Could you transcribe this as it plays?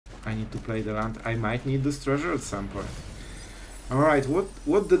I need to play the land. I might need this treasure at some point. Alright,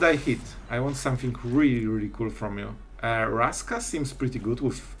 what did I hit? I want something really, really cool from you. Raska seems pretty good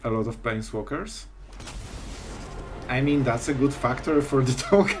with a lot of planeswalkers. I mean, that's a good factor for the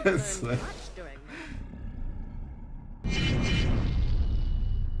tokens.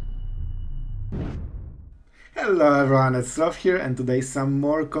 Hello everyone, it's Sloth here, and today some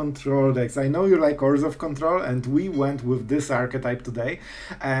more control decks. I know you like Ores of Control, and we went with this archetype today.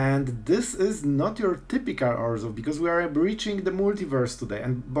 And this is not your typical Ores of, because we are breaching the multiverse today.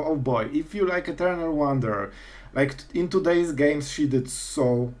 And oh boy, if you like Eternal Wanderer, like in today's games, she did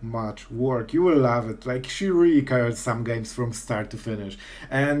so much work. You will love it. Like, she really carried some games from start to finish.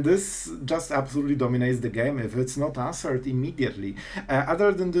 And this just absolutely dominates the game if it's not answered immediately.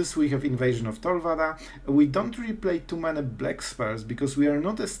 Other than this, we have Invasion of Tolvada. We don't really play too many black spells because we are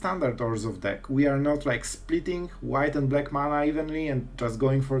not a standard Ores of deck. We are not like splitting white and black mana evenly and just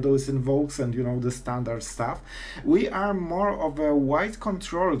going for those invokes and, you know, the standard stuff. We are more of a white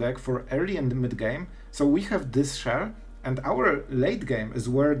control deck for early and mid game. So we have this shell, and our late game is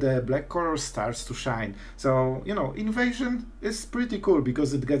where the black color starts to shine. So, you know, Invasion is pretty cool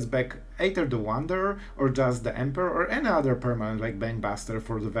because it gets back either the Wanderer or just the Emperor or any other permanent like Bankbuster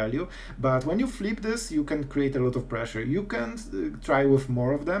for the value. But when you flip this, you can create a lot of pressure. You can try with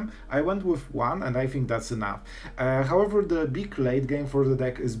more of them. I went with one, and I think that's enough. However, the big late game for the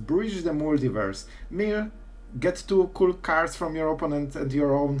deck is Breach the Multiverse. Mill, get 2 cool cards from your opponent and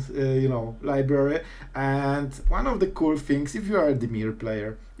your own, you know, library. And one of the cool things, if you are a Dimir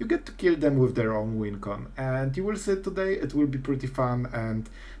player, you get to kill them with their own win con. And you will see today, it will be pretty fun, and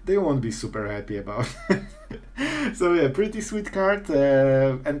they won't be super happy about it. So yeah, pretty sweet card.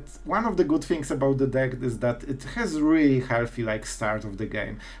 And one of the good things about the deck is that it has really healthy like start of the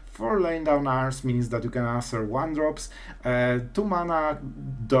game. 4 laying down arms means that you can answer 1-drops, 2 mana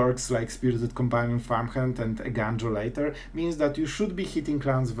dorks like Spirited Companion, Farmhand and Eiganjo later means that you should be hitting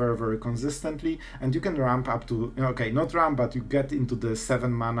lands very, very consistently, and you can ramp up to, okay, not ramp, but you get into the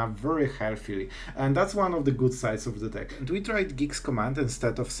 7 mana very healthily, and that's one of the good sides of the deck. And we tried Geek's Command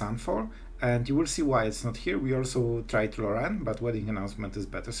instead of Sunfall, and you will see why it's not here. We also tried Loran, but Wedding Announcement is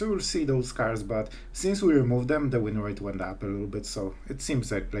better. So we'll see those cards, but since we removed them, the win rate went up a little bit, so it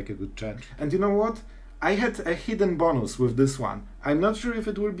seems like a good change. And you know what? I had a hidden bonus with this one. I'm not sure if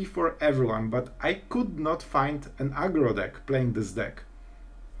it will be for everyone, but I could not find an aggro deck playing this deck.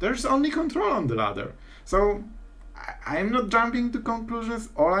 There's only control on the ladder. So I'm not jumping to conclusions.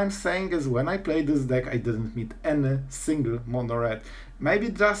 All I'm saying is when I played this deck, I didn't meet any single mono red. Maybe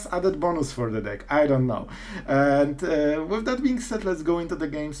just added bonus for the deck, I don't know. And with that being said, let's go into the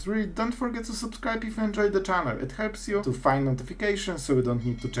games. Really, don't forget to subscribe if you enjoyed the channel. It helps you to find notifications, so you don't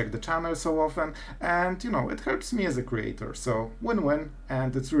need to check the channel so often. And, you know, it helps me as a creator. So, win-win,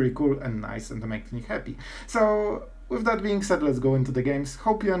 and it's really cool and nice and it makes me happy. So, with that being said, let's go into the games.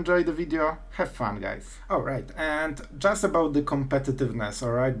 Hope you enjoyed the video. Have fun, guys. Alright, and just about the competitiveness,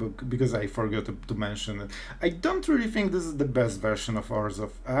 alright, because I forgot to mention it. I don't really think this is the best version of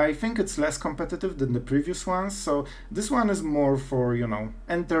Orzhov. I think it's less competitive than the previous ones, so this one is more for, you know,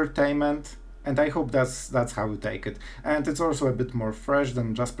 entertainment. And I hope that's how you take it. And it's also a bit more fresh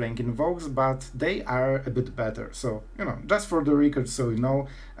than just playing invokes, but they are a bit better. So, you know, just for the record, so you know,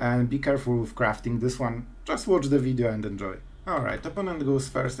 and be careful with crafting this one. Just watch the video and enjoy. Alright, opponent goes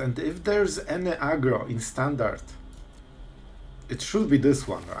first, and if there's any aggro in standard, it should be this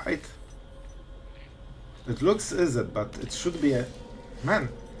one, right? It looks easy, but it should be a... Man,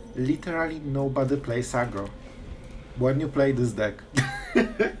 literally nobody plays aggro when you play this deck.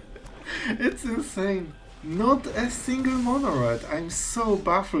 It's insane. Not a single mono red. I'm so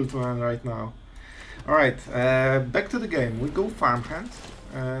baffled, man, right now. Alright, back to the game. We go Farmhand.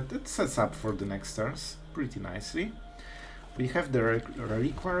 That sets up for the next turns pretty nicely. We have the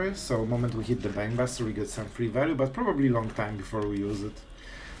Reliquary, so the moment we hit the Bankbuster we get some free value, but probably long time before we use it.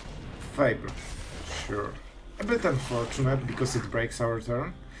 Fable. Sure. A bit unfortunate because it breaks our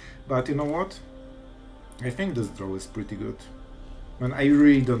turn, but you know what? I think this draw is pretty good. And I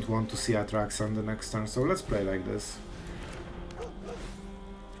really don't want to see Atraxa on the next turn, so let's play like this.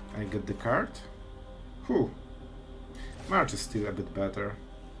 I get the card. Whew. March is still a bit better.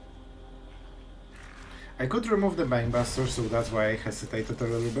 I could remove the Bankbuster, so that's why I hesitated a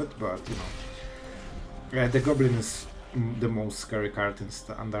little bit, but you know. Yeah, the Goblin is the most scary card in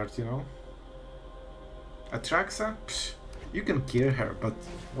Standard, you know. Atraxa? Psh, you can kill her, but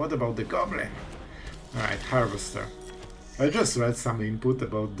what about the Goblin? Alright, Harvester. I just read some input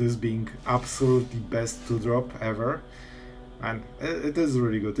about this being absolutely best 2-drop ever. And it is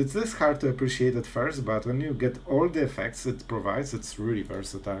really good. It is hard to appreciate at first, but when you get all the effects it provides, it's really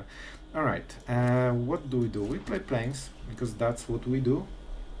versatile. Alright, what do? We play planes, because that's what we do.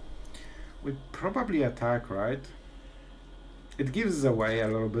 We probably attack, right? It gives away a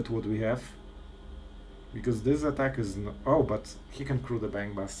little bit what we have. Because this attack is not... Oh, but he can crew the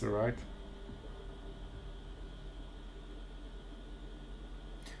Bankbuster, right?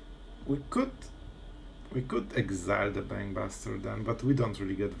 We could exile the Bankbuster then, but we don't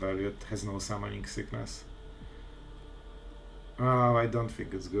really get value. It has no summoning sickness. Oh, I don't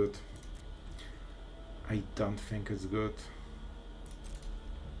think it's good. I don't think it's good.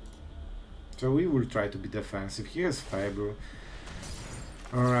 So we will try to be defensive. He has Fable.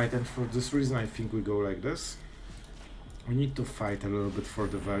 Alright, and for this reason I think we go like this. We need to fight a little bit for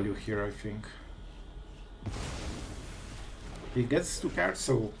the value here, I think. He gets 2 cards,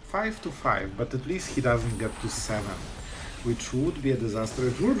 so 5 to 5, but at least he doesn't get to 7, which would be a disaster.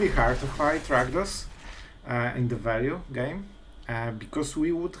 It would be hard to fight Rakdos in the value game, because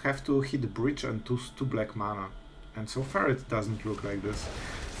we would have to hit Breach and 2 black mana. And so far it doesn't look like this.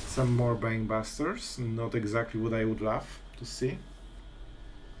 Some more Bankbusters, not exactly what I would love to see.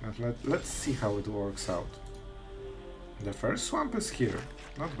 But let's see how it works out. The first swamp is here,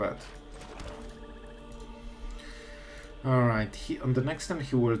 not bad. Alright, on the next turn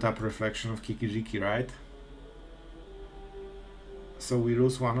he will tap Reflection of Kikijiki, right? So we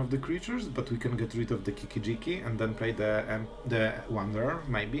lose one of the creatures, but we can get rid of the Kikijiki and then play the Wanderer,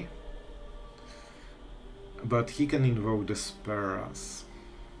 maybe. But he can invoke the Speras.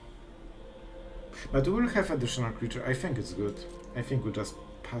 But we'll have additional creature. I think it's good. I think we'll just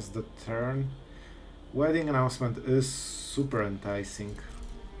pass the turn. Wedding Announcement is super enticing.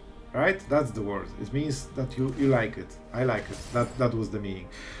 Right? That's the word. It means that you like it. I like it. That was the meaning.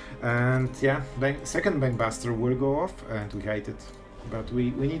 And yeah, second Bankbuster will go off and we hate it. But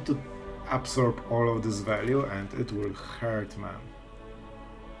we need to absorb all of this value and it will hurt, man.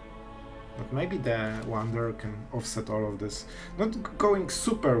 But maybe the Wanderer can offset all of this. Not going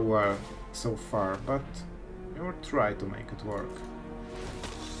super well so far, but we will try to make it work.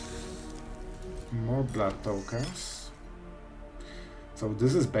 More blood tokens. So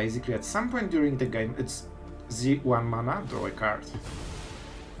this is basically at some point during the game, it's Z1 mana, draw a card.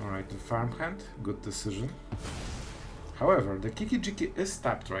 Alright, the Farmhand, good decision. However, the Kikijiki is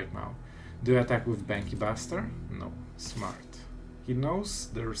tapped right now. Do you attack with Bankbuster? No, smart. He knows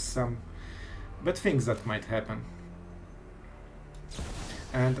there's some bad things that might happen.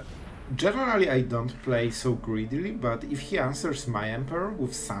 And generally I don't play so greedily, but if he answers my Emperor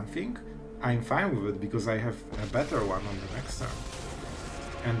with something, I'm fine with it because I have a better one on the next turn.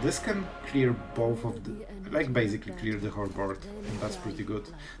 And this can clear both of the... like basically clear the whole board, and that's pretty good.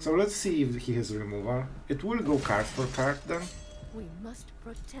 So let's see if he has removal. It will go card for card then.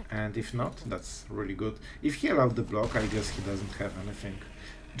 And if not, that's really good. If he allowed the block, I guess he doesn't have anything.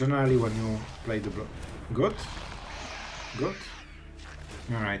 Generally when you play the block... Good? Good?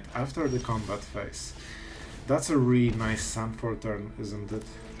 Alright, after the combat phase. That's a really nice Sunfall turn, isn't it?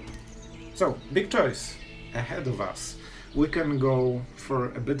 So, big choice ahead of us. We can go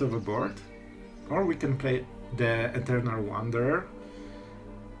for a bit of a board, or we can play the Eternal Wanderer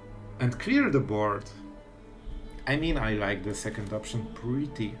and clear the board. I mean, I like the second option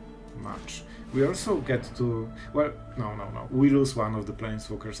pretty much. We also get to... well, no. We lose one of the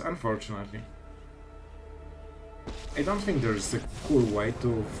Planeswalkers, unfortunately. I don't think there's a cool way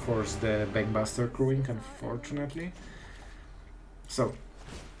to force the Bankbuster crewing, unfortunately. So,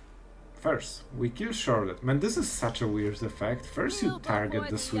 first, we kill Charlotte. Man, this is such a weird effect. First you target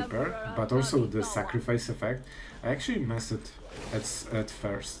the sweeper, but also the sacrifice effect. I actually missed it at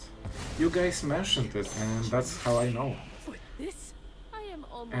first. You guys mentioned it, and that's how I know.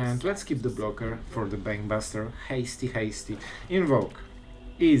 And let's keep the blocker for the Bankbuster. Hasty. Invoke.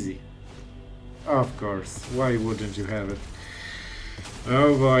 Easy. Of course, why wouldn't you have it?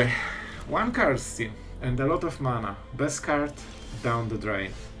 Oh boy. One card still, and a lot of mana. Best card down the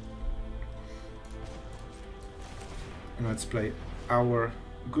drain. Let's play our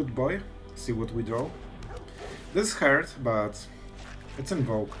good boy, see what we draw. This hurt, but it's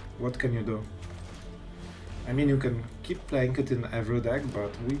Invoke. What can you do? I mean, you can keep playing it in every deck,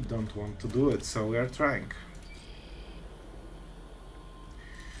 but we don't want to do it, so we are trying.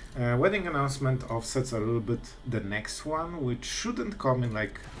 Wedding Announcement offsets a little bit the next one, which shouldn't come in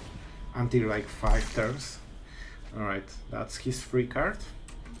like until like 5 turns. Alright, that's his free card.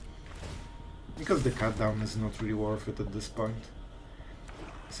 Because the cut down is not really worth it at this point.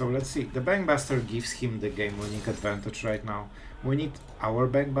 So let's see, the Bankbuster gives him the game-winning advantage right now. We need our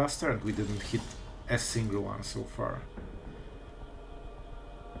Bankbuster and we didn't hit a single one so far.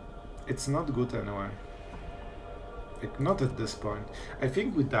 It's not good anyway. Like, not at this point. I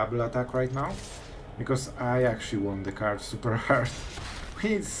think we double attack right now, because I actually want the card super hard. We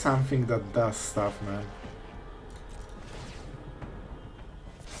need something that does stuff, man.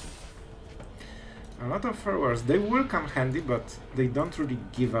 A lot of forwards. They will come handy, but they don't really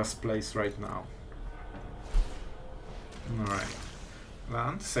give us place right now. Alright.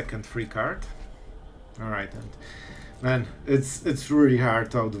 Land, second free card. Alright, and man, it's really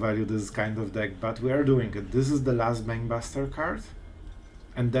hard to outvalue this kind of deck, but we are doing it. This is the last Bankbuster card,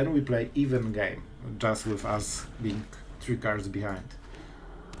 and then we play even game, just with us being 3 cards behind.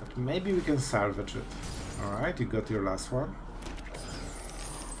 But maybe we can salvage it. Alright, you got your last one.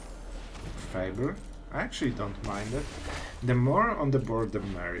 Fable. I actually don't mind it. The more on the board, the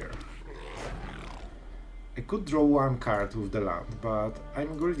merrier. I could draw 1 card with the land, but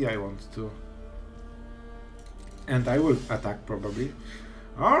I'm greedy, I want to. And I will attack probably.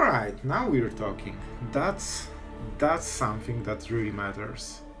 Alright, now we're talking. That's something that really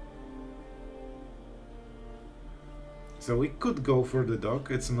matters. So we could go for the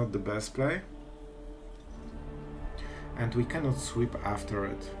dock, it's not the best play. And we cannot sweep after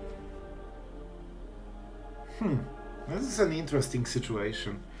it. This is an interesting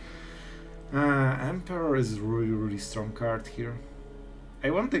situation. Emperor is really strong card here. I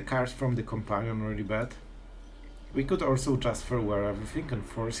want the cards from the companion really bad. We could also just farewell everything and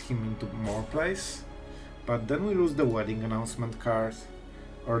force him into more plays, but then we lose the wedding announcement card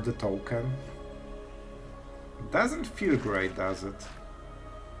or the token. Doesn't feel great, does it?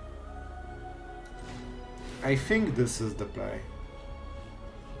 I think this is the play.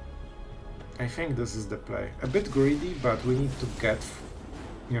 I think this is the play. A bit greedy, but we need to get,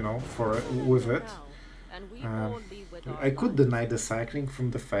 you know, with it. I could deny the cycling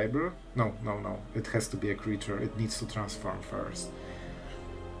from the Fable. No. It has to be a creature. It needs to transform first.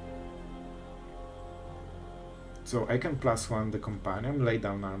 So I can +1 the companion, lay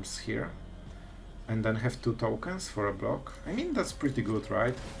down arms here, and then have 2 tokens for a block. I mean, that's pretty good,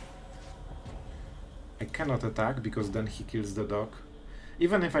 right? I cannot attack because then he kills the dog.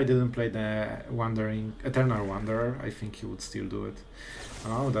 Even if I didn't play the Eternal Wanderer, I think he would still do it.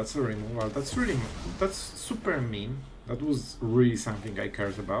 Oh, that's a removal. That's super mean. That was really something I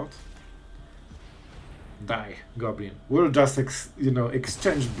cared about. Die, Goblin. We'll just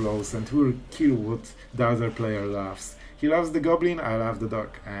exchange blows and we'll kill what the other player loves. He loves the Goblin, I love the dog,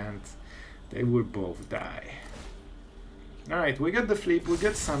 and they will both die. Alright, we get the flip, we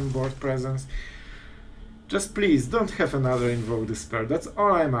get some board presence. Just please don't have another Invoke Despair, that's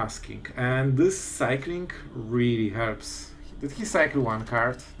all I'm asking. And this cycling really helps. Did he cycle 1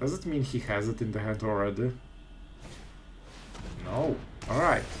 card? Does it mean he has it in the hand already? No.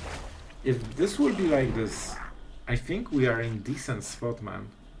 Alright. If this will be like this, I think we are in decent spot, man.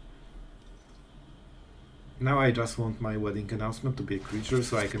 Now I just want my wedding announcement to be a creature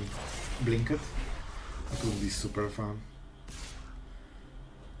so I can blink it. That would be super fun.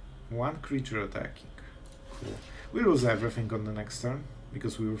 1 creature attacking. Cool. We lose everything on the next turn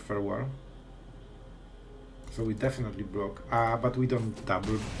because we will farewell. So we definitely block. But we don't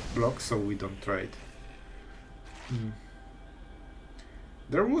double block, so we don't trade.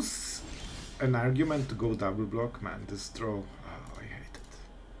 There was an argument to go double block. Man, this draw. Oh, I hate it.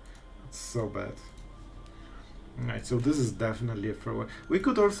 It's so bad. Alright, so this is definitely a farewell. We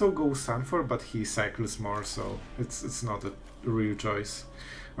could also go Sunfall, but he cycles more, so it's not a real choice.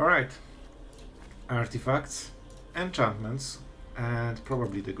 Alright. Artifacts, enchantments, and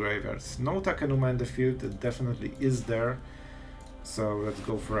probably the graveyards. No Takenuma in the field, it definitely is there, so let's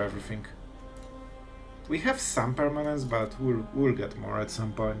go for everything. We have some permanents, but we'll get more at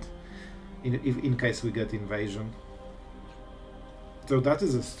some point, in case we get invasion. So that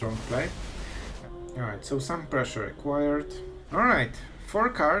is a strong play. Alright, so some pressure acquired. Alright, 4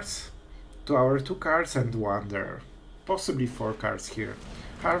 cards to our 2 cards and 1 there. Possibly 4 cards here.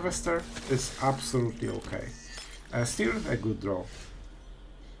 Harvester is absolutely okay. Still a good draw.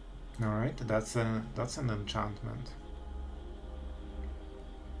 Alright, that's an enchantment.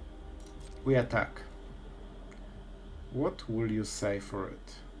 We attack. What will you say for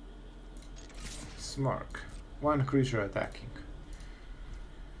it? Smirk. 1 creature attacking.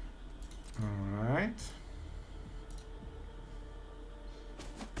 Alright.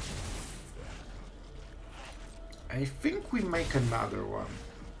 I think we make another one.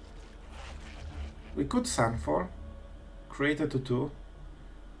 We could Sunfall, create a 2/2,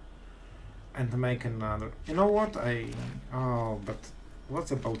 and make another. You know what? Oh, but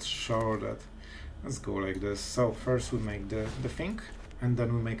what's about show that? Let's go like this. So first we make the thing, and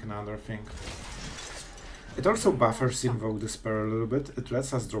then we make another thing. It also buffers Invoke Despair a little bit. It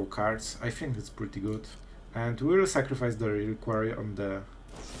lets us draw cards. I think it's pretty good. And we will sacrifice the Reliquary on the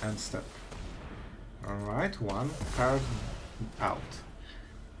end step. Alright, one card out.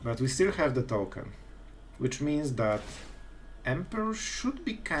 But we still have the token, which means that Emperor should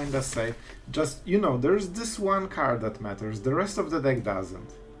be kinda safe. Just, you know, there's this one card that matters, the rest of the deck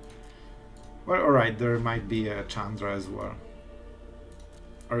doesn't. Well, alright, there might be a Chandra as well.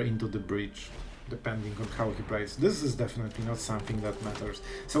 Or Into the Breach, depending on how he plays. This is definitely not something that matters.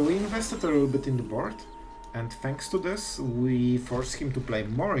 So we invested a little bit in the board, and thanks to this, we forced him to play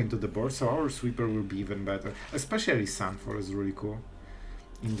more into the board, so our sweeper will be even better. Especially Sunfall is really cool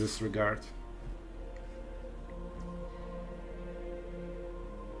in this regard.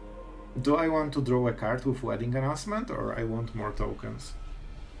 Do I want to draw a card with Wedding Announcement, or I want more tokens?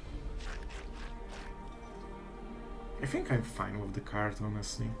 I think I'm fine with the card,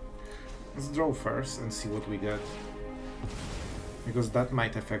 honestly. Let's draw first and see what we get, because that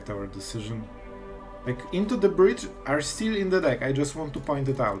might affect our decision. Like, Into the Breach are still in the deck, I just want to point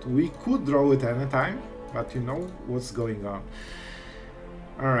it out. We could draw it anytime, but you know what's going on.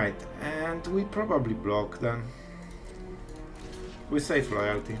 Alright, and we probably block then. We save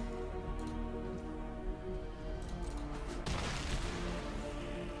Loyalty.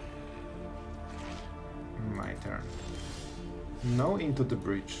 My turn. No Into the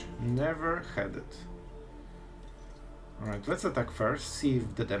Breach. Never had it. Alright, let's attack first, see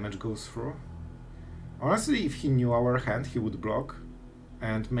if the damage goes through. Honestly, if he knew our hand, he would block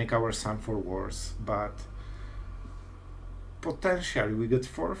and make our Sunfall worse, but potentially we get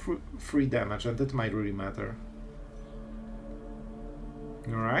 4 free damage and it might really matter.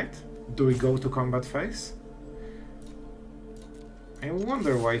 Alright, do we go to combat phase? I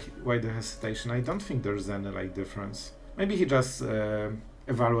wonder why the hesitation. I don't think there's any like difference. Maybe he just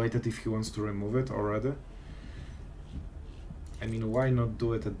evaluated if he wants to remove it already. I mean, why not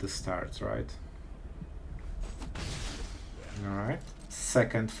do it at the start, right? Alright,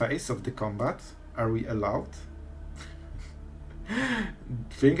 second phase of the combat. Are we allowed?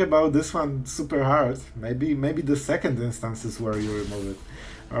 Think about this one super hard. Maybe the second instance is where you remove it.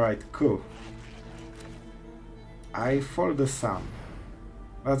 Alright, cool. I Fall the Sun.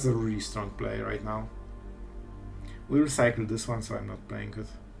 That's a really strong play right now. We'll recycle this one, so I'm not playing it.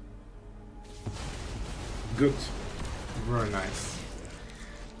 Good. Very nice.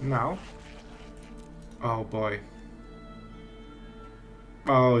 Now... oh boy.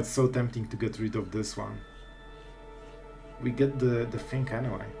 Oh, it's so tempting to get rid of this one. We get the thing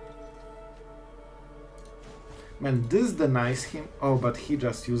anyway. Man, this denies him. Oh, but he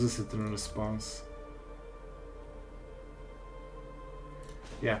just uses it in response.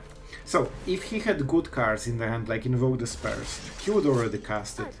 Yeah. So, if he had good cards in the hand, like Invoke the Spells, he would already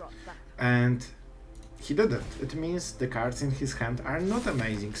cast it. And he didn't. It means the cards in his hand are not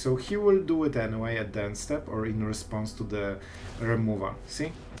amazing, so he will do it anyway at the end step or in response to the removal.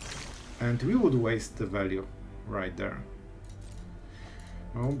 See? And we would waste the value right there.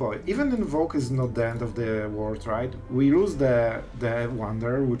 Oh boy. Even Invoke is not the end of the world, right? We lose the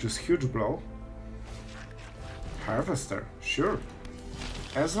Wanderer, which is huge blow. Harvester, sure.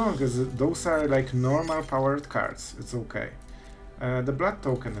 As long as those are like normal powered cards, it's okay. The blood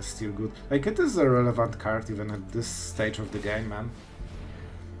token is still good. Like, it is a relevant card even at this stage of the game, man.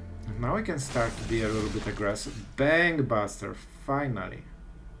 And now I can start to be a little bit aggressive. Bankbuster, finally.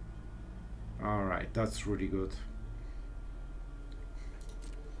 Alright, that's really good.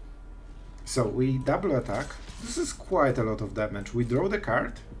 So we double attack. This is quite a lot of damage. We draw the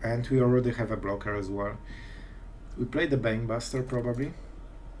card and we already have a blocker as well. We play the Bankbuster probably.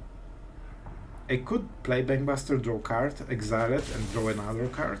 I could play Bankbuster, draw card, exile it, and draw another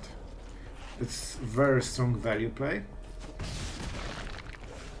card. It's very strong value play.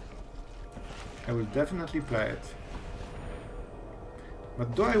 I will definitely play it.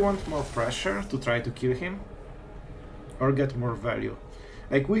 But do I want more pressure to try to kill him? Or get more value?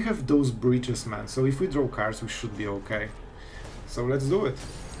 Like, we have those breaches, man, so if we draw cards we should be okay. So let's do it.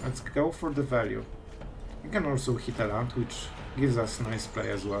 Let's go for the value. We can also hit a land, which gives us nice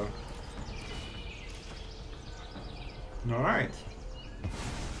play as well. Alright.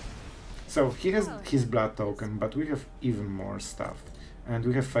 So he has his blood token, but we have even more stuff. And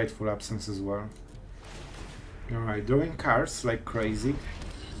we have Fateful Absence as well. Alright, drawing cards like crazy.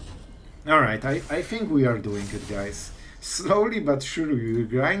 Alright, I think we are doing it, guys. Slowly but surely we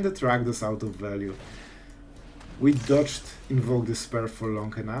grind the Rakdos out of value. We dodged Invoke Despair for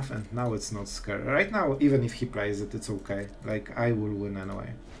long enough and now it's not scary. Right now, even if he plays it, it's okay. Like, I will win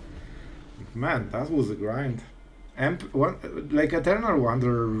anyway. Man, that was a grind. Like Eternal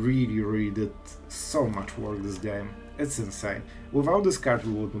Wanderer really did so much work this game. It's insane. Without this card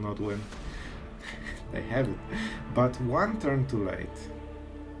we would not win. They have it. But one turn too late.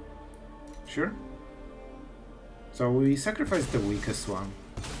 Sure? So we sacrifice the weakest one.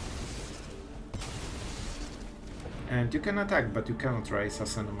 And you can attack, but you cannot raise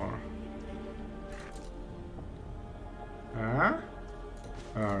us anymore.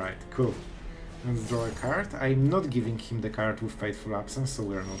 Alright, cool. Let's draw a card. I'm not giving him the card with Fateful Absence, so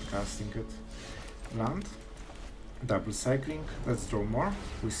we're not casting it. Land. Double cycling. Let's draw more.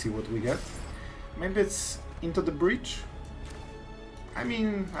 We see what we get. Maybe it's Into the Breach? I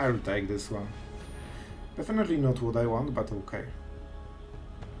mean, I'll take this one. Definitely not what I want, but okay.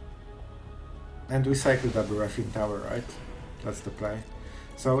 And we cycle double Raffine Tower, right? That's the play.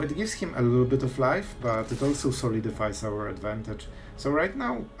 So it gives him a little bit of life, but it also solidifies our advantage. So right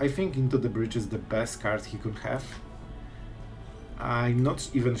now, I think Into the Breach is the best card he could have. I'm not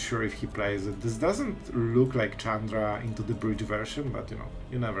even sure if he plays it. This doesn't look like Chandra Into the Breach version, but you know,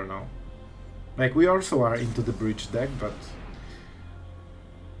 you never know. Like, we also are Into the Breach deck, but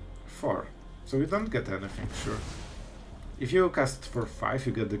 4. So we don't get anything, sure. If you cast for 5,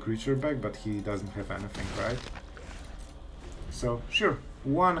 you get the creature back, but he doesn't have anything, right? So, sure,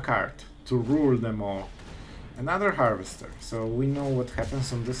 one card to rule them all. Another Harvester, so we know what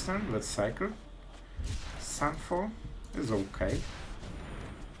happens on this turn. Let's cycle. Sunfall is okay.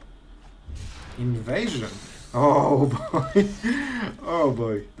 Invasion! Oh boy! Oh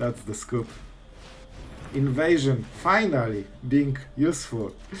boy, that's the scoop. Invasion, finally being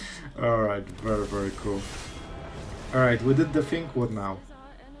useful. Alright, very cool. Alright, we did the thing, what now?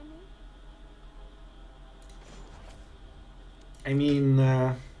 I mean,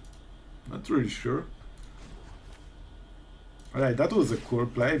 not really sure. Alright, that was a cool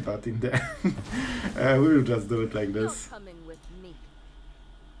play, but in the end, we'll just do it like this.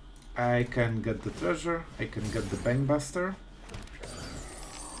 I can get the treasure, I can get the Bankbuster.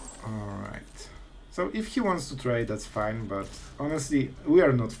 Alright. So if he wants to trade, that's fine, but honestly, we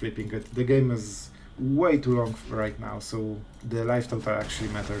are not flipping it. The game is way too long right now, so the life total actually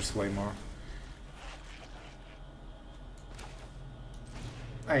matters way more.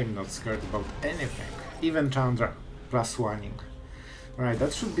 I'm not scared about anything, even Chandra plus oneing. Alright,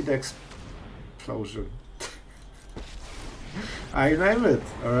 that should be the explosion. I name it,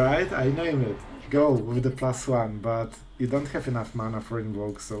 alright, I name it. Go with the +1, but you don't have enough mana for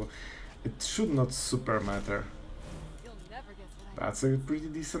invoke, so it should not super matter. That's a pretty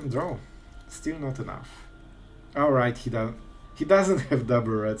decent draw. Still not enough. Alright, he doesn't have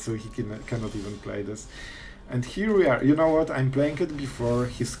double red, so he cannot even play this. And here we are. You know what? I'm playing it before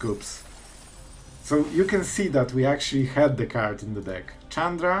he scoops. So you can see that we actually had the card in the deck.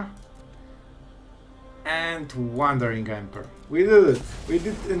 Chandra and Wandering Emperor. We did it. We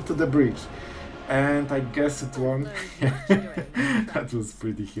did Into the Breach. And I guess it won. That was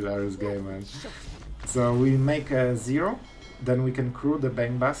pretty hilarious game, man. So we make a 0, then we can crew the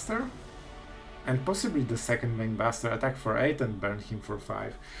Bankbuster, and possibly the second Bankbuster, attack for 8 and burn him for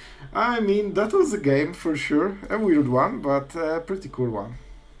 5. I mean, that was a game for sure. A weird one, but a pretty cool one.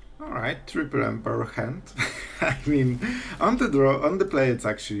 Alright, triple Emperor hand. I mean, on the play it's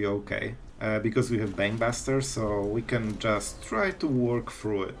actually okay, because we have Bankbuster, so we can just try to work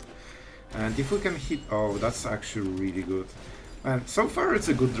through it. And if we can hit... oh, that's actually really good. And so far it's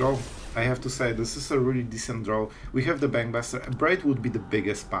a good draw. I have to say, this is a really decent draw. We have the Bankbuster. Braid would be the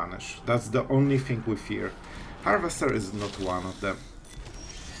biggest punish. That's the only thing we fear. Harvester is not one of them.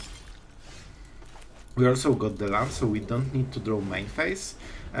 We also got the land, so we don't need to draw main phase.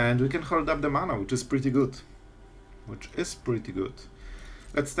 And we can hold up the mana, which is pretty good.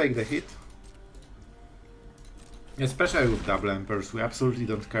 Let's take the hit. Especially with double Emperors, we absolutely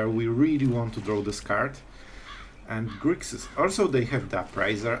don't care. We really want to draw this card. And Grixis, also they have the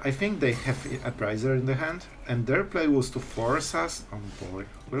Appraiser. I think they have Appraiser in the hand. And their play was to force us. Oh boy,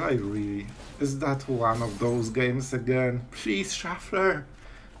 will I really? Is that one of those games again? Please, Shuffler,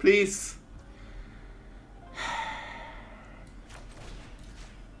 please.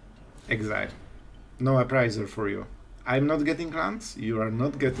 Exile. No Appraiser for you. I'm not getting lands, you are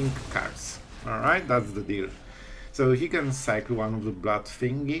not getting cards. Alright, that's the deal. So he can cycle one of the blood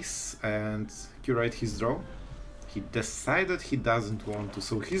thingies and curate his draw. He decided he doesn't want to,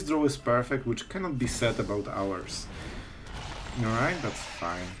 so his draw is perfect, which cannot be said about ours. Alright, that's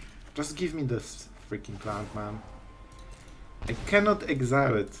fine. Just give me this freaking plant, man. I cannot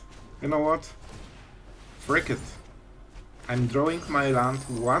exile it. You know what? Frick it. I'm drawing my land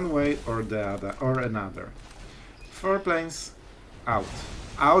one way or the other, or another. 4 planes, out.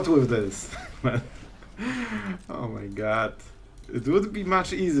 Out with this. Oh my god. It would be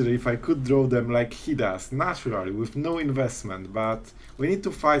much easier if I could draw them like he does, naturally, with no investment, but we need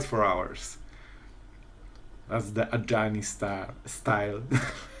to fight for hours. That's the Ajani style.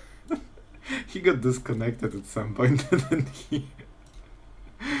 He got disconnected at some point, didn't he?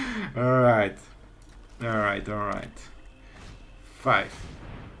 Alright. Alright, alright. 5.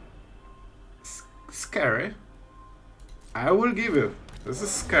 Scary. I will give you. This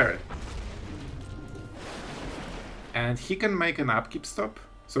is scary. And he can make an upkeep stop.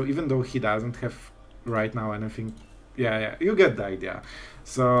 So even though he doesn't have right now anything... Yeah, you get the idea.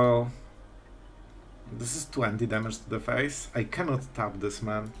 So... This is 20 damage to the face. I cannot tap this,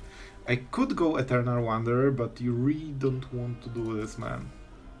 man. I could go Eternal Wanderer, but you really don't want to do this, man.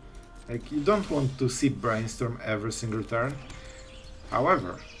 Like, you don't want to see Brainstorm every single turn.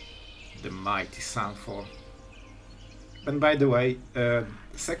 However, the mighty Sunfall. And by the way,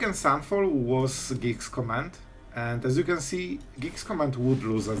 second Sunfall was Geek's command. And as you can see, Geek's command would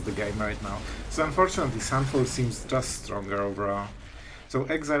lose us the game right now. So unfortunately, Sunfall seems just stronger overall. So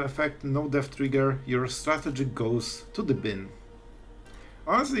exile effect, no death trigger, your strategy goes to the bin.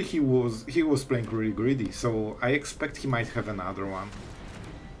 Honestly, he was playing really greedy, so I expect he might have another one.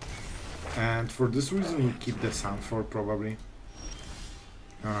 And for this reason we keep the Sunfall probably.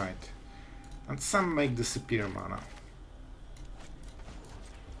 Alright. And some make disappear mana.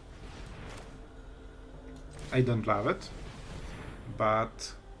 I don't love it,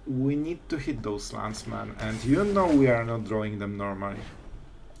 but we need to hit those lands, man, and you know we are not drawing them normally.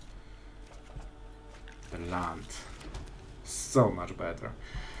 The land. So much better.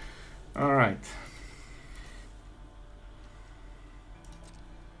 Alright.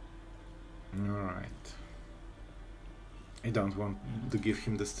 Alright. I don't want to give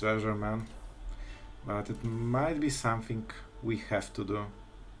him this treasure, man, but it might be something we have to do.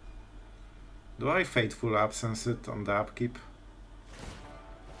 Do I Fateful Absence it on the upkeep?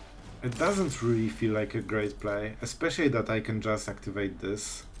 It doesn't really feel like a great play, especially that I can just activate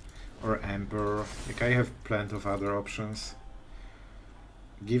this. Or Emperor, like I have plenty of other options.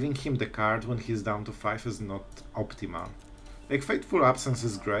 Giving him the card when he's down to 5 is not optimal. Like Fateful Absence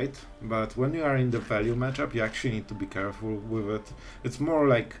is great, but when you are in the value matchup you actually need to be careful with it. It's more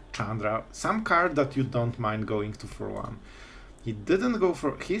like Chandra, some card that you don't mind going to for 1. He didn't go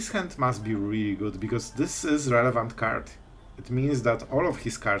for... His hand must be really good, because this is relevant card. It means that all of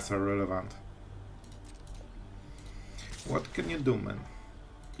his cards are relevant. What can you do, man?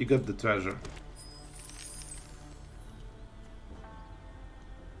 You got the treasure.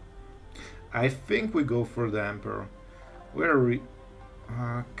 I think we go for the Emperor. Where are we?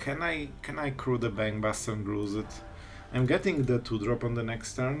 Can I crew the Bankbuster and lose it? I'm getting the 2-drop on the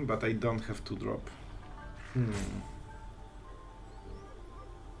next turn, but I don't have 2-drop.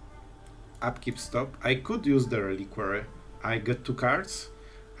 Upkeep stop. I could use the Reliquary. I get 2 cards,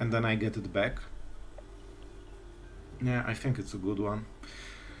 and then I get it back. Yeah, I think it's a good one.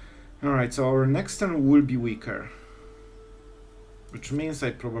 Alright, so our next turn will be weaker. Which means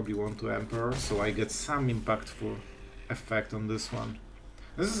I probably want to Emperor, so I get some impactful effect on this one.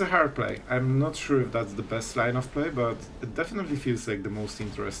 This is a hard play. I'm not sure if that's the best line of play, but it definitely feels like the most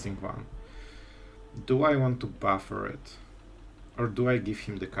interesting one. Do I want to buffer it? Or do I give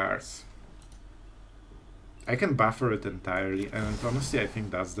him the cards? I can buffer it entirely, and honestly I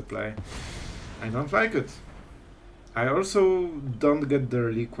think that's the play. I don't like it. I also don't get the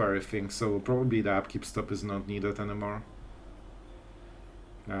Reliquary thing, so probably the upkeep stop is not needed anymore.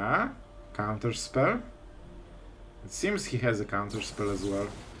 Ah, counter spell? It seems he has a counter spell as well.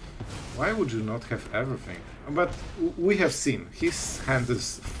 Why would you not have everything? But we have seen, his hand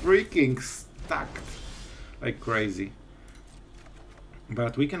is freaking stacked like crazy.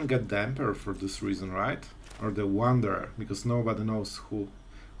 But we can get the Emperor for this reason, right? Or the Wanderer, because nobody knows who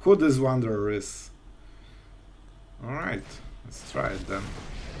this Wanderer is. Alright, let's try it then.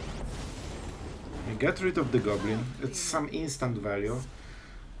 We get rid of the Goblin, it's some instant value.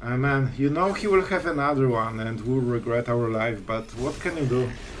 Man, you know he will have another one and we'll regret our life, but what can you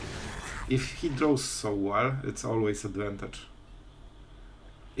do? If he draws so well, it's always advantage.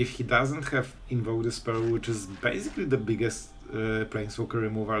 If he doesn't have Invoke the Spell, which is basically the biggest Planeswalker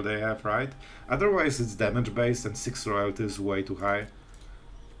removal they have, right? Otherwise it's damage based and 6 royalty is way too high.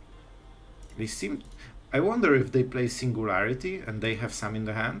 They seem... I wonder if they play Singularity and they have some in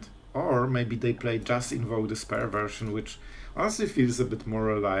the hand, or maybe they play just Invoke the Spell version, which honestly feels a bit more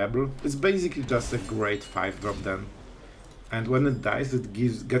reliable. It's basically just a great 5-drop then. And when it dies, it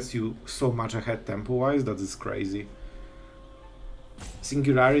gets you so much ahead tempo-wise that it's crazy.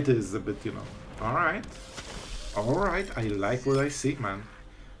 Singularity is a bit, you know... Alright. Alright, I like what I see, man.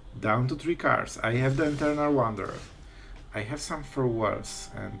 Down to 3 cards. I have the Eternal Wanderer. I have some farewells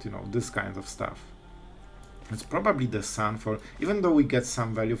and, you know, this kind of stuff. It's probably the Sunfall. Even though we get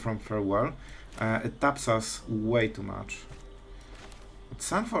some value from farewell, it taps us way too much. But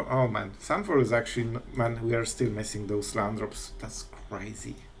Sunfall, oh man, Sunfall is actually, man, we are still missing those land drops. That's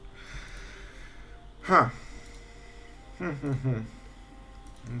crazy. Huh. That's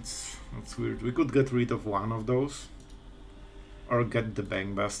weird. We could get rid of one of those. Or get the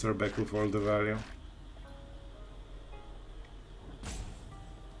Bankbuster back with all the value.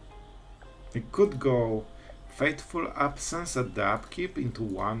 We could go Fateful Absence at the upkeep into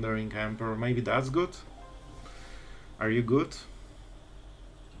Wandering Emperor. Maybe that's good? Are you good?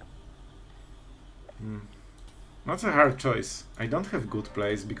 Not a hard choice. I don't have good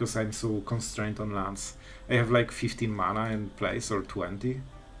plays because I'm so constrained on lands. I have like 15 mana in place or 20.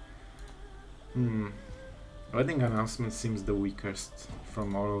 Wedding Announcement seems the weakest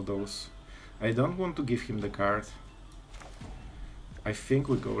from all of those. I don't want to give him the card. I think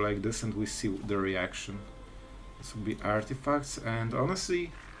we go like this and we see the reaction. This will be artifacts, and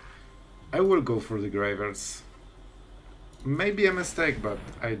honestly, I will go for the graveyards. Maybe a mistake, but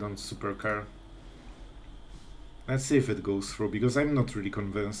I don't super care. Let's see if it goes through, because I'm not really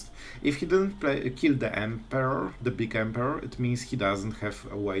convinced. If he didn't kill the Emperor, the big Emperor, it means he doesn't have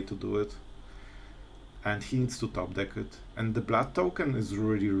a way to do it. And he needs to top deck it. And the blood token is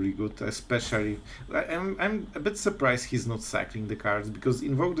really good, especially... I'm a bit surprised he's not cycling the cards, because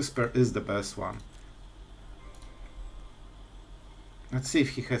Invoke Despair is the best one. Let's see if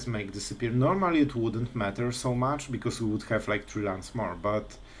he has Make Disappear. Normally it wouldn't matter so much, because we would have like 3 lands more,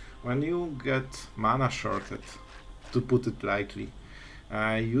 but when you get mana shorted, to put it lightly,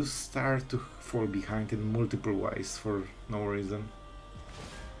 you start to fall behind in multiple ways for no reason.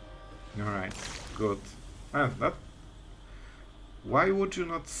 Alright, good. That... Why would you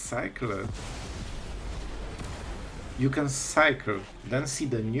not cycle it? You can cycle, then see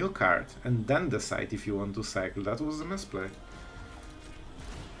the new card, and then decide if you want to cycle. That was a misplay.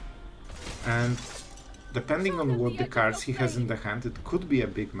 And depending on what the cards he has in the hand, it could be a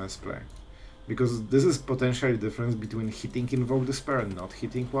big misplay. Because this is potentially the difference between hitting Invoke Despair and not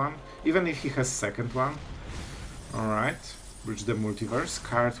hitting one, even if he has second one. Alright. Breach the Multiverse,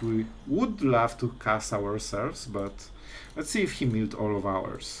 card we would love to cast ourselves, but let's see if he milled all of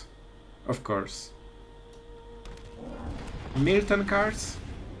ours. Of course. Mill 10 cards,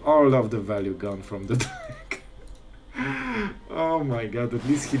 all of the value gone from the deck. Oh my god, at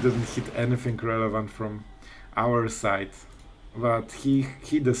least he didn't hit anything relevant from our side. But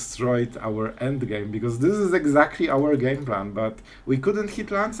he destroyed our endgame, because this is exactly our game plan, but we couldn't hit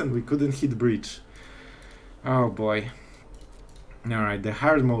lands and we couldn't hit Breach. Oh boy. Alright, the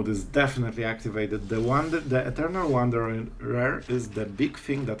hard mode is definitely activated. The Eternal Wanderer is the big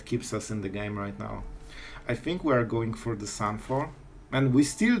thing that keeps us in the game right now. I think we are going for the Sunfall, and we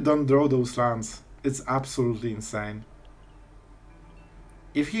still don't draw those lands. It's absolutely insane.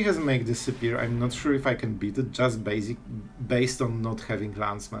 If he has Make Disappear, I'm not sure if I can beat it, just based on not having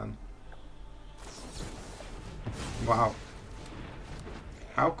lands, man. Wow.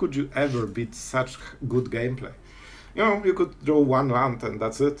 How could you ever beat such good gameplay? You know, you could draw one land and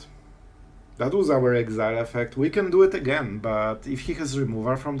that's it. That was our exile effect. We can do it again, but if he has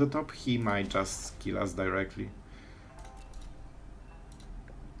removal from the top, he might just kill us directly.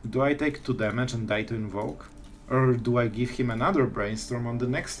 Do I take 2 damage and die to Invoke? Or do I give him another Brainstorm on the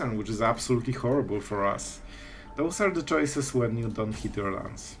next turn, which is absolutely horrible for us? Those are the choices when you don't hit your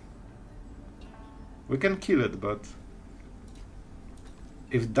lands. We can kill it, but...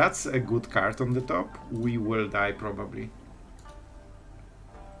 if that's a good card on the top, we will die probably.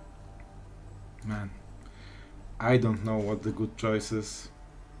 Man, I don't know what the good choice is.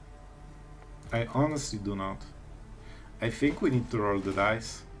 I honestly do not. I think we need to roll the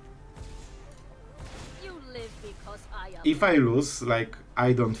dice. You live because I am. If I lose, like,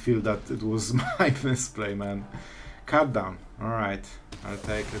 I don't feel that it was my misplay, man. Cut down. Alright, I'll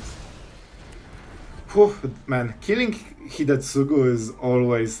take it. Whew, man, killing Hidetsugu is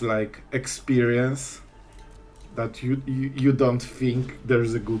always like experience that you don't think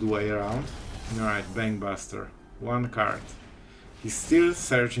there's a good way around. Alright, Bankbuster. 1 card. He's still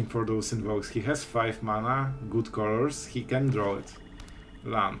searching for those invokes. He has 5 mana, good colors, he can draw it.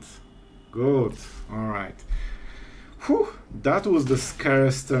 Land. Good. Alright. Whew, that was the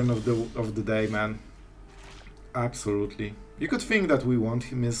scariest turn of the day, man. Absolutely. You could think that we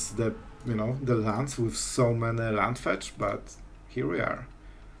won't miss the, you know, the lands with so many land fetch, but here we are.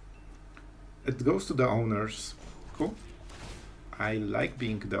 It goes to the owners. Cool. I like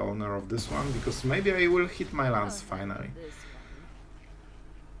being the owner of this one, because maybe I will hit my lands finally.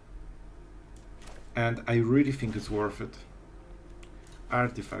 And I really think it's worth it.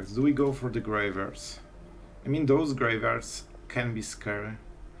 Artifacts. Do we go for the graveyards? I mean, those graveyards can be scary.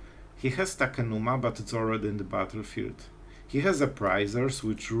 He has Takenuma, but it's already in the battlefield. He has Apprisers,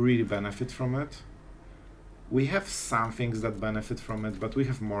 which really benefit from it. We have some things that benefit from it, but we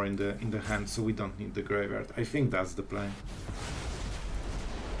have more in the hand, so we don't need the graveyard. I think that's the play.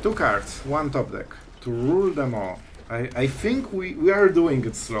 2 cards, 1 top deck, to rule them all. I think we are doing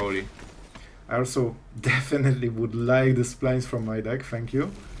it slowly. I also definitely would like the planes from my deck, thank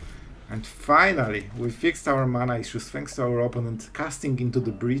you. And finally, we fixed our mana issues thanks to our opponent casting into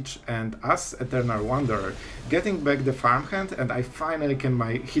the Breach and us, Eternal Wanderer, getting back the Farmhand, and I finally can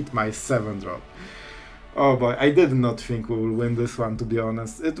hit my 7-drop. Oh boy, I did not think we will win this one, to be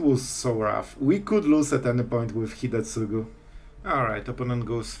honest. It was so rough. We could lose at any point with Hidetsugu. Alright, opponent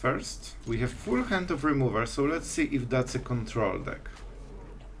goes first. We have full hand of remover, so let's see if that's a control deck.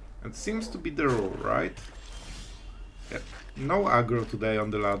 It seems to be the rule, right? Yep. No aggro today on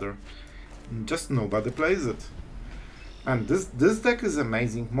the ladder. Just nobody plays it. And this deck is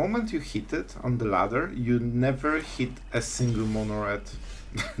amazing. Moment you hit it on the ladder, you never hit a single mono red.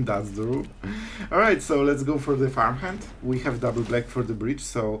 That's the rule. Alright, so let's go for the farmhand. We have double black for the breach,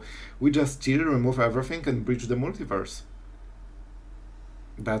 so we just chill, remove everything and breach the multiverse.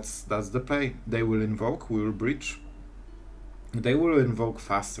 That's the play. They will invoke, we will breach. They will invoke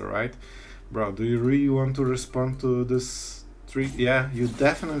faster, right? Bro, do you really want to respond to this 3? Yeah, you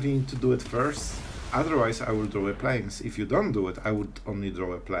definitely need to do it first. Otherwise, I will draw a planes. If you don't do it, I would only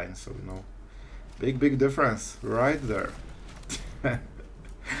draw a plane. So, you know, big difference right there.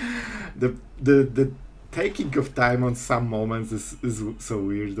 the taking of time on some moments is so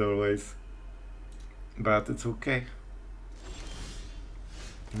weird always. But it's okay.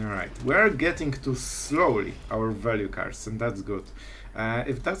 Alright, we're getting to slowly our value cards, and that's good.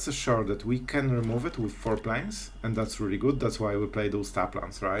 If that's a short that we can remove it with 4 planes, and that's really good. That's why we play those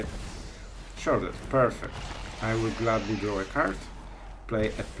taplans, right? Shorted, perfect. I will gladly draw a card, play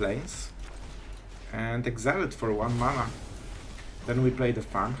a planes, and exile it for 1 mana. Then we play the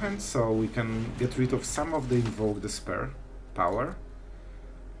farmhand, so we can get rid of some of the Invoke Despair power,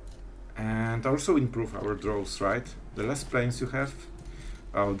 and also improve our draws, right? The less planes you have,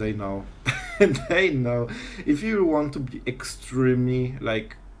 oh, they know. They know. If you want to be extremely,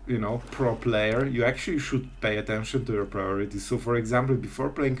 like, you know, pro player, you actually should pay attention to your priorities. So, for example, before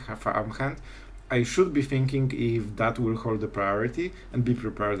playing farmhand, I should be thinking if that will hold the priority and be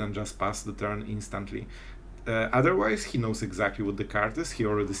prepared and just pass the turn instantly. Otherwise, he knows exactly what the card is. He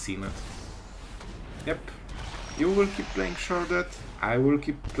already seen it. Yep. You will keep playing shorted. I will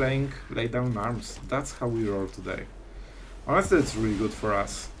keep playing lay down arms. That's how we roll today. Honestly, it's really good for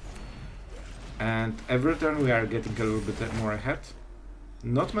us. And every turn we are getting a little bit more ahead.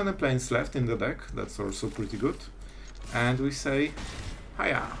 Not many planes left in the deck, that's also pretty good. And we say,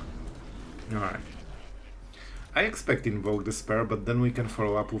 hiya. Alright. I expect Invoke Despair, but then we can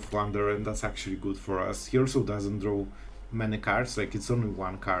follow up with Wonder, and that's actually good for us. He also doesn't draw many cards, like it's only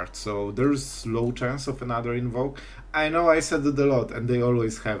 1 card, so there's low chance of another Invoke. I know I said it a lot, and they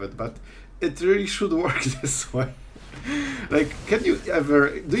always have it, but it really should work this way. Like,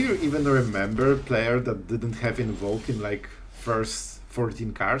 do you even remember a player that didn't have Invoke in like first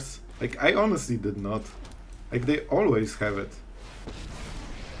 14 cards? Like, I honestly did not. Like, they always have it.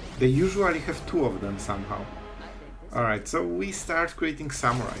 They usually have 2 of them somehow. Alright, so we start creating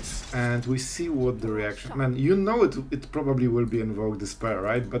samurais and we see what the reaction. Man, you know it probably will be Invoke Despair,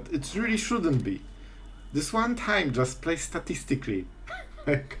 right? But it really shouldn't be. This one time, just play statistically.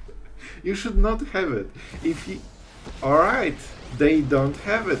 Like, you should not have it. If he... Alright, they don't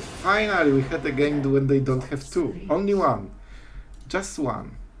have it. Finally, we had a game when they don't have 2. Only 1. Just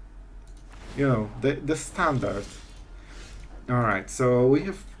 1. You know, the standard. Alright, so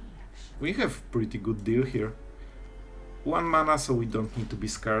we have pretty good deal here. 1 mana, so we don't need to be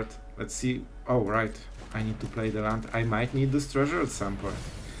scared. Let's see. Oh, right. I need to play the land. I might need this treasure at some point.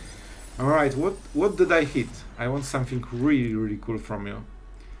 Alright, what did I hit? I want something really cool from you.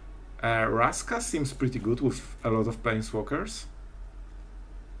 Raska seems pretty good with a lot of planeswalkers.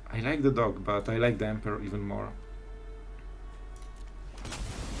 I like the dog, but I like the Emperor even more.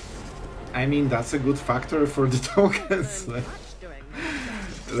 I mean, that's a good factor for the tokens.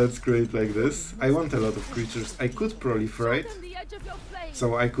 Let's create like this. I want a lot of creatures. I could proliferate,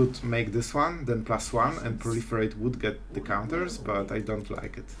 so I could make this one, then +1, and proliferate would get the counters, but I don't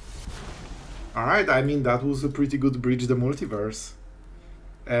like it. Alright, I mean, that was a pretty good Breach the Multiverse.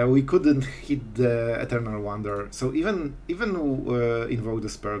 We couldn't hit the Eternal Wanderer, so even Invoke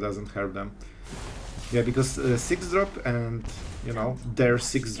Despair doesn't hurt them. Yeah, because 6-drop and you know, their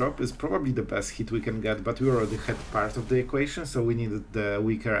 6-drop is probably the best hit we can get, but we already had part of the equation, so we needed the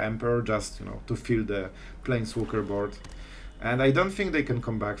weaker Emperor just, you know, to fill the Planeswalker board. And I don't think they can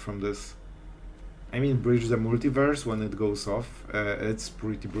come back from this. I mean, Breach the Multiverse, when it goes off, it's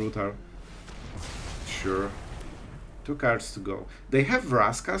pretty brutal. Sure. 2 cards to go. They have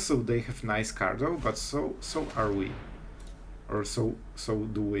Vraska, so they have nice cardo, but so are we. Or so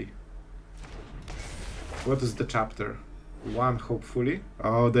do we. What is the chapter? 1, hopefully.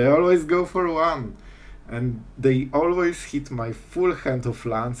 Oh, they always go for 1. And they always hit my full hand of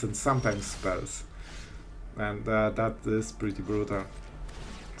lands and sometimes spells. And that is pretty brutal.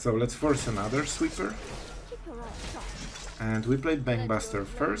 So let's force another sweeper. And we played Bankbuster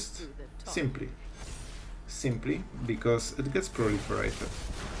first. Simply because it gets proliferated.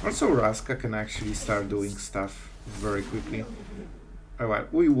 Also Raska can actually start doing stuff very quickly. Oh, well,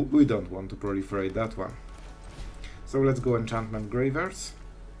 we don't want to proliferate that one. So let's go enchantment graveyards.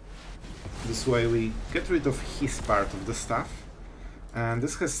 This way we get rid of his part of the stuff. And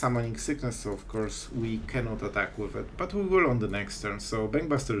this has summoning sickness, so of course we cannot attack with it, but we will on the next turn. So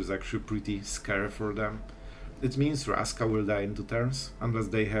Bankbuster is actually pretty scary for them. It means Raska will die in 2 turns, unless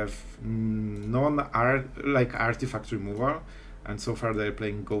they have like artifact removal, and so far they're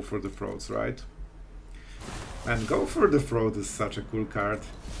playing Go for the Frauds, right? And Go for the Fraud is such a cool card.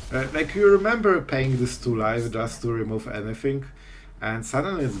 Like, you remember paying this 2 life just to remove anything, and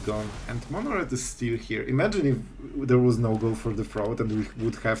suddenly it's gone, and Monored is still here. Imagine if there was no Go for the Fraud and we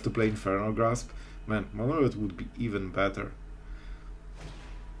would have to play Infernal Grasp. Man, Monored would be even better.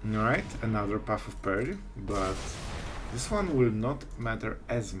 Alright, another Path of Peril, but this one will not matter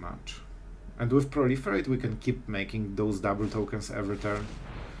as much. And with Proliferate we can keep making those double tokens every turn.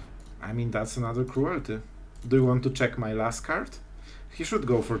 I mean, that's another cruelty. Do you want to check my last card? He should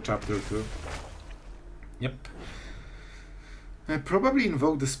go for chapter 2. Yep. I probably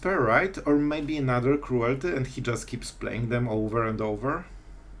invoke Despair, right? Or maybe another cruelty and he just keeps playing them over and over.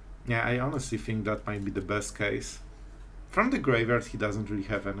 Yeah, I honestly think that might be the best case. From the graveyard he doesn't really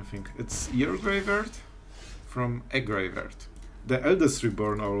have anything. It's your graveyard from a graveyard. The Eldest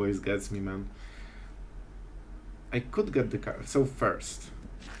Reborn always gets me, man. I could get the card. So first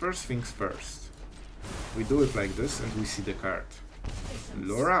things first. We do it like this and we see the card.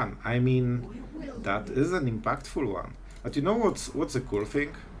 Loran, I mean, that is an impactful one. But you know what's a cool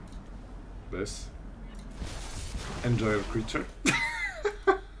thing? This. Enjoy your creature.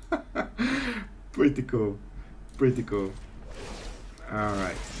 Pretty cool. Pretty cool.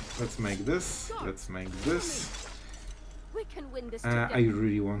 Alright, let's make this. Let's make this. We can win this I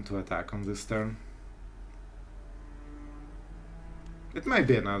really want to attack on this turn. It might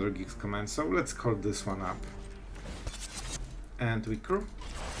be another Geeks command, so let's call this one up. And we crew.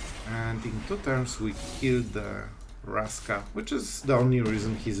 And in 2 turns we kill the Raska, which is the only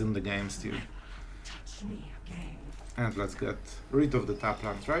reason he's in the game still. And let's get rid of the tap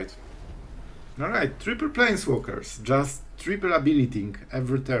land, right? Alright, triple Planeswalkers, just triple abilitying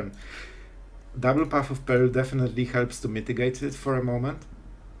every turn. Double Path of Peril definitely helps to mitigate it for a moment,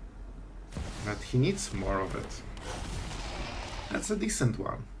 but he needs more of it. That's a decent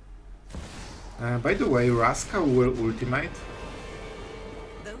one. By the way, Raska will ultimate.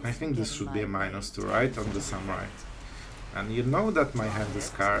 I think this should be a -2, right, on the Samurai. And you know that my hand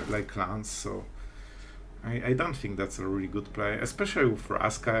is like clans, so I don't think that's a really good play, especially with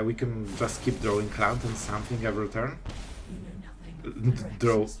Raska. We can just keep drawing cloud and something every turn.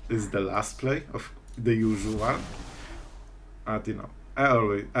 Draw is the last play of the usual one. But you know,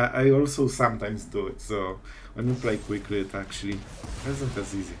 I also sometimes do it, so when you play quickly it actually isn't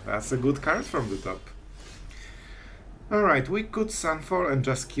as easy. That's a good card from the top. Alright, we could Sunfall and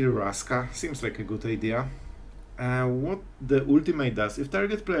just kill Raska, seems like a good idea. What the ultimate does, if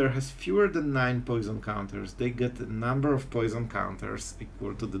target player has fewer than 9 poison counters, they get a number of poison counters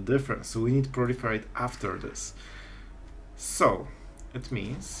equal to the difference, so we need to proliferate after this. So, it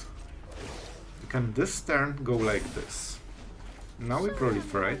means we can this turn go like this. Now we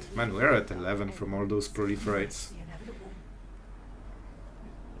proliferate. Man, we're at 11 from all those proliferates.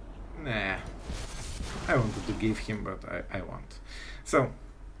 Nah, I wanted to give him, but I won't. So,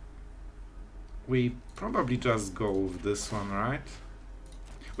 we probably just go with this one, right?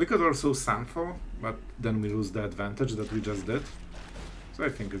 We could also Sunfall, but then we lose the advantage that we just did. So I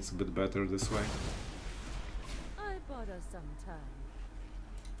think it's a bit better this way. I bought us some time.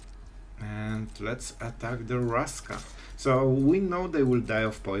 And let's attack the Raska. So we know they will die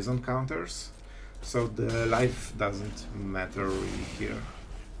of poison counters, so the life doesn't matter really here.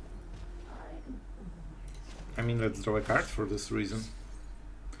 I mean, let's draw a card for this reason.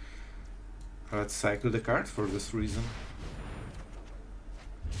 Let's cycle the card for this reason.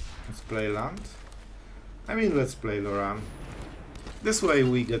 Let's play land. I mean, let's play Loran. This way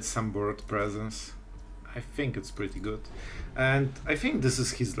we get some board presence. I think it's pretty good. And I think this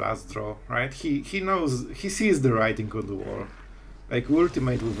is his last draw, right? He knows, he sees the writing on the wall. Like, we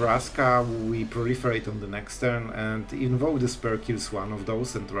ultimate with Raska, we proliferate on the next turn, and Invoke Despair kills one of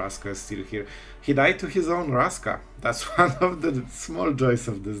those, and Raska is still here. He died to his own Raska. That's one of the small joys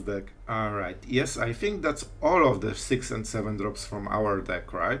of this deck. Alright, yes, I think that's all of the 6 and 7 drops from our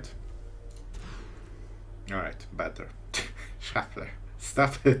deck, right? Alright, better. Shuffler,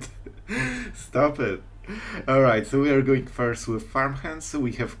 stop it. Stop it. Alright, so we are going first with Farmhands.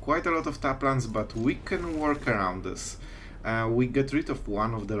 We have quite a lot of tap lands, but we can work around this. We get rid of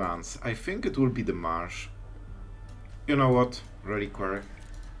one of the lands. I think it will be the Marsh. You know what? Reliquary.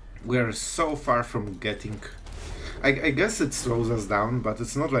 We are so far from getting... I guess it slows us down, but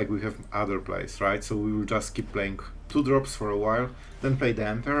it's not like we have other plays, right? So we will just keep playing 2 drops for a while, then play the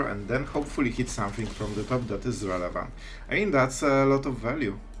Emperor, and then hopefully hit something from the top that is relevant. I mean, that's a lot of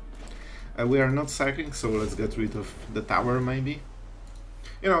value. We are not cycling, so let's get rid of the tower, maybe.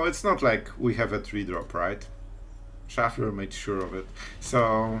 You know, it's not like we have a 3-drop, right? Shuffler made sure of it.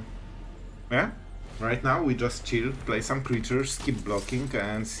 So, yeah, right now we just chill, play some creatures, keep blocking,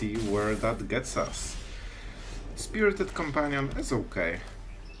 and see where that gets us. Spirited Companion is okay.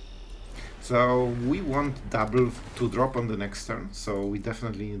 So, we want double 2-drop on the next turn, so we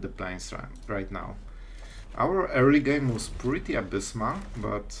definitely need the planes right now. Our early game was pretty abysmal,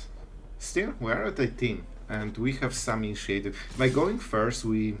 but still, we are at 18, and we have some initiative. By going first,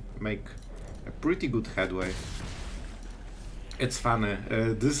 we make a pretty good headway. It's funny,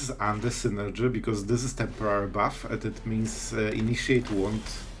 this is under synergy because this is temporary buff and it means initiate won't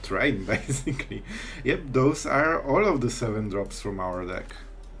train basically. Yep, those are all of the 7 drops from our deck.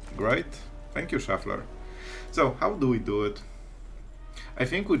 Great, thank you Shuffler. So how do we do it? I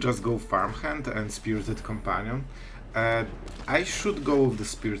think we just go Farmhand and Spirited Companion. I should go with the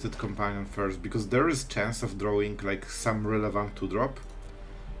Spirited Companion first because there is chance of drawing like some relevant 2-drop.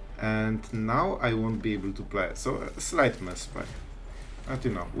 And now I won't be able to play it, so a slight misplay. But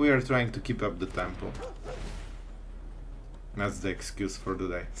you know, we are trying to keep up the tempo. That's the excuse for the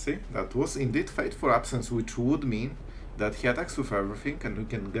day. See, that was indeed Fateful Absence, which would mean that he attacks with everything and we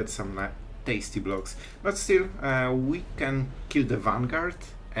can get some tasty blocks. But still, we can kill the Vanguard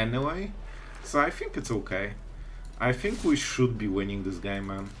anyway, so I think it's okay. I think we should be winning this game,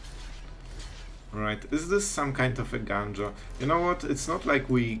 man. Right, is this some kind of Eiganjo? You know what, it's not like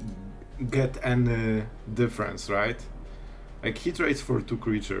we get any difference, right? Like, he trades for 2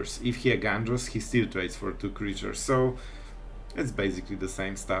 creatures. If he Eiganjos, he still trades for 2 creatures, so it's basically the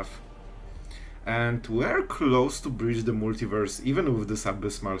same stuff. And we're close to Breach the Multiverse, even with this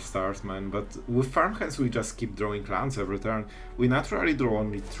abysmal start, man, but with Farmhands we just keep drawing lands every turn. We naturally draw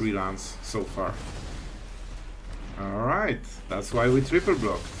only 3 lands so far. Alright, that's why we triple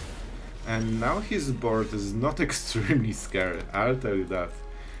blocked. And now his board is not extremely scary, I'll tell you that.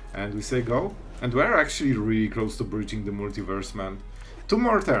 And we say go, and we're actually really close to breaching the multiverse, man. 2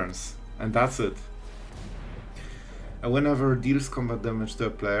 more turns, and that's it. And whenever deals combat damage to a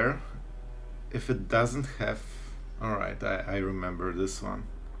player, if it doesn't have... Alright, I remember this one.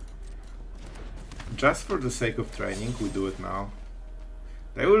 Just for the sake of training, we do it now.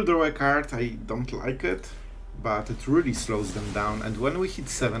 They will draw a card, I don't like it, but it really slows them down, and when we hit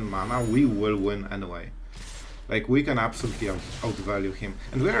 7 mana, we will win anyway. Like, we can absolutely outvalue him.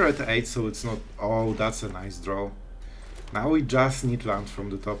 And we are at 8, so it's not... Oh, that's a nice draw. Now we just need land from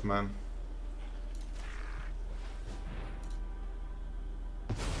the top, man.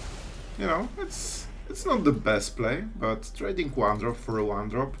 You know, it's not the best play, but trading 1-drop for a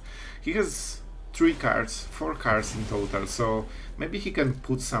 1-drop. He has 3 cards, 4 cards in total, so maybe he can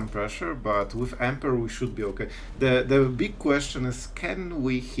put some pressure, but with Emperor we should be okay. The big question is, can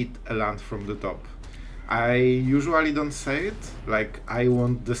we hit a land from the top? I usually don't say it, like I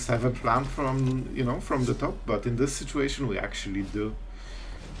want the 7th land from, you know, from the top, but in this situation we actually do.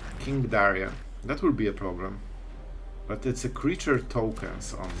 King Daria, that will be a problem. But it's a creature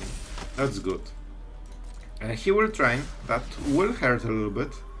tokens only, that's good. He will train, that will hurt a little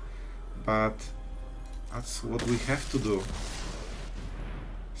bit, but that's what we have to do.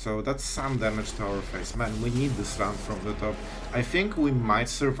 So that's some damage to our face. Man, we need this land from the top. I think we might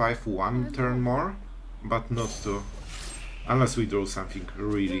survive 1 turn more, but not 2. Unless we draw something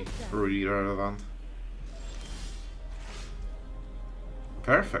really, really relevant.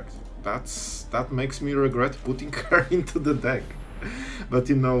 Perfect. That makes me regret putting her into the deck. But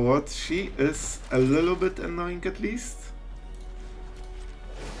you know what? She is a little bit annoying at least.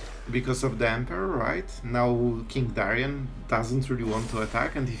 because of the Emperor, right? Now King Darian doesn't really want to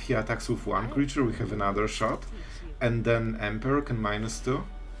attack, and if he attacks with one creature, we have another shot. And then Emperor can -2.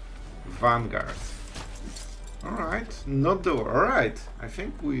 Vanguard. Alright, not the... Alright, I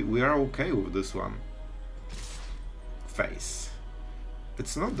think we are okay with this one. Face.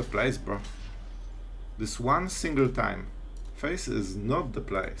 It's not the place, bro. This one single time. Face is not the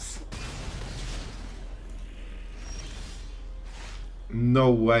place. No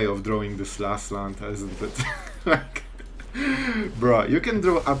way of drawing this last land, isn't it? Like, bro, you can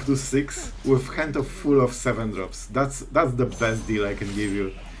draw up to 6 with hand of full of 7 drops. That's the best deal I can give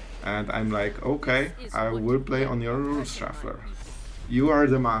you. And I'm like, okay, I will play on your Rules Shuffler. You are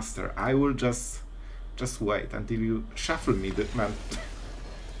the master. I will just wait until you shuffle me, man.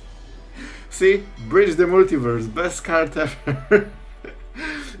 See, Breach the Multiverse, best card ever.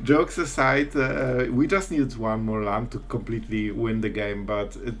 Jokes aside, we just needed one more land to completely win the game,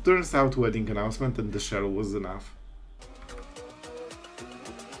 but it turns out wedding announcement and the shell was enough.